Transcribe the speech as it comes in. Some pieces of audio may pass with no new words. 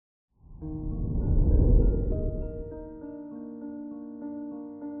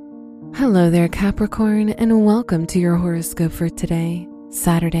Hello there, Capricorn, and welcome to your horoscope for today,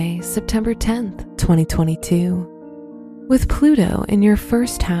 Saturday, September 10th, 2022. With Pluto in your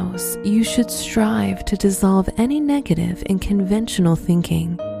first house, you should strive to dissolve any negative and conventional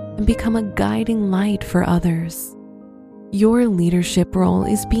thinking and become a guiding light for others. Your leadership role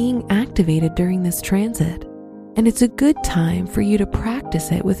is being activated during this transit, and it's a good time for you to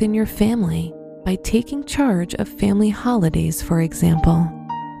practice it within your family by taking charge of family holidays, for example.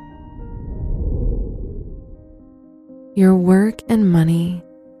 Your work and money.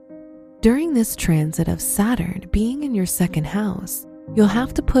 During this transit of Saturn being in your second house, you'll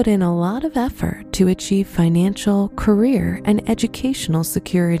have to put in a lot of effort to achieve financial, career, and educational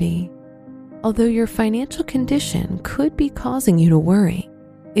security. Although your financial condition could be causing you to worry,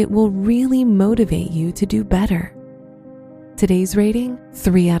 it will really motivate you to do better. Today's rating,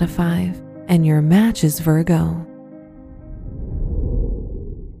 3 out of 5, and your match is Virgo.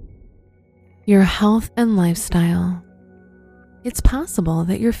 Your health and lifestyle. It's possible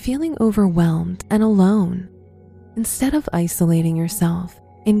that you're feeling overwhelmed and alone. Instead of isolating yourself,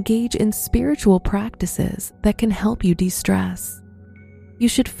 engage in spiritual practices that can help you de-stress. You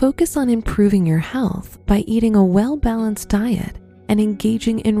should focus on improving your health by eating a well-balanced diet and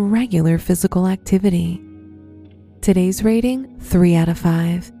engaging in regular physical activity. Today's rating, 3 out of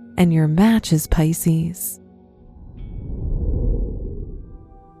 5, and your match is Pisces.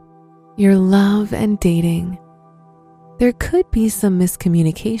 Your love and dating. There could be some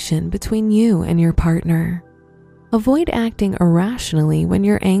miscommunication between you and your partner. Avoid acting irrationally when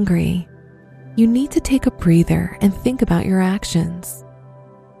you're angry. You need to take a breather and think about your actions.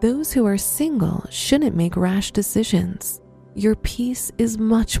 Those who are single shouldn't make rash decisions. Your peace is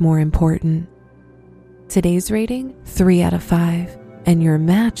much more important. Today's rating, 3 out of 5, and your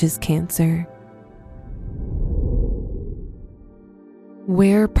match is Cancer.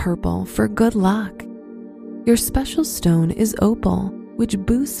 Wear purple for good luck. Your special stone is opal, which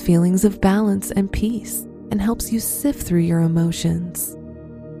boosts feelings of balance and peace and helps you sift through your emotions.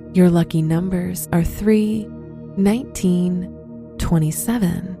 Your lucky numbers are 3, 19,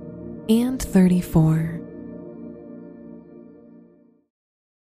 27, and 34.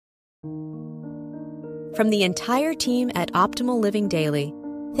 From the entire team at Optimal Living Daily,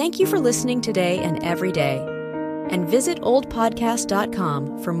 thank you for listening today and every day. And visit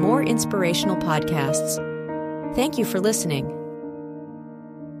oldpodcast.com for more inspirational podcasts. Thank you for listening.